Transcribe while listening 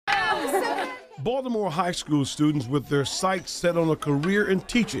Baltimore high school students with their sights set on a career in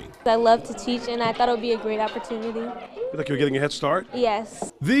teaching. I love to teach, and I thought it would be a great opportunity. Feel like you're getting a head start?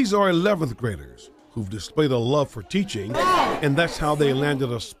 Yes. These are 11th graders who've displayed a love for teaching, and that's how they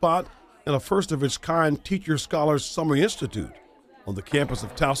landed a spot in a first-of-its-kind Teacher Scholars Summer Institute on the campus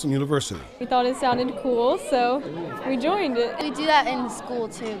of Towson University. We thought it sounded cool, so we joined it. We do that in school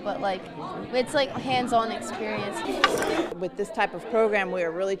too, but it's like hands-on experience. With this type of program, we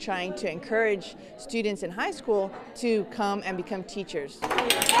are really trying to encourage students in high school to come and become teachers.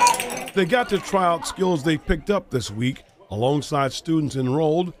 They got to try out skills they picked up this week alongside students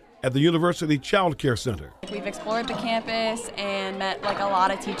enrolled at the University Child Care Center. We've explored the campus and met a lot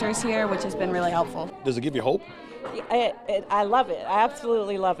of teachers here, which has been really helpful. Does it give you hope? I love it. I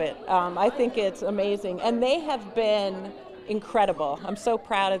absolutely love it. I think it's amazing. And they have been incredible. I'm so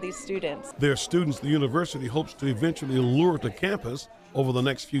proud of these students. They're students the university hopes to eventually lure to campus over the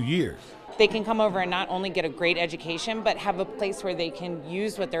next few years. They can come over and not only get a great education, but have a place where they can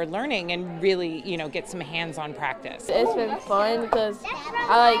use what they're learning and really, get some hands-on practice. It's been fun because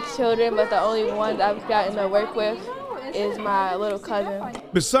I like children, but the only ones I've gotten to work with is my little cousin.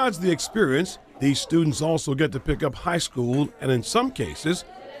 Besides the experience, these students also get to pick up high school and, in some cases,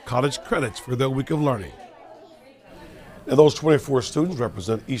 college credits for their week of learning. Now, those 24 students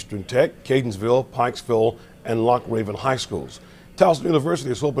represent Eastern Tech, Cadensville, Pikesville, and Loch Raven High Schools. Towson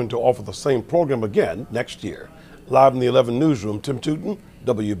University is hoping to offer the same program again next year. Live in the 11 newsroom, Tim Tootin,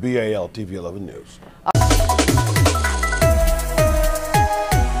 WBAL-TV 11 News.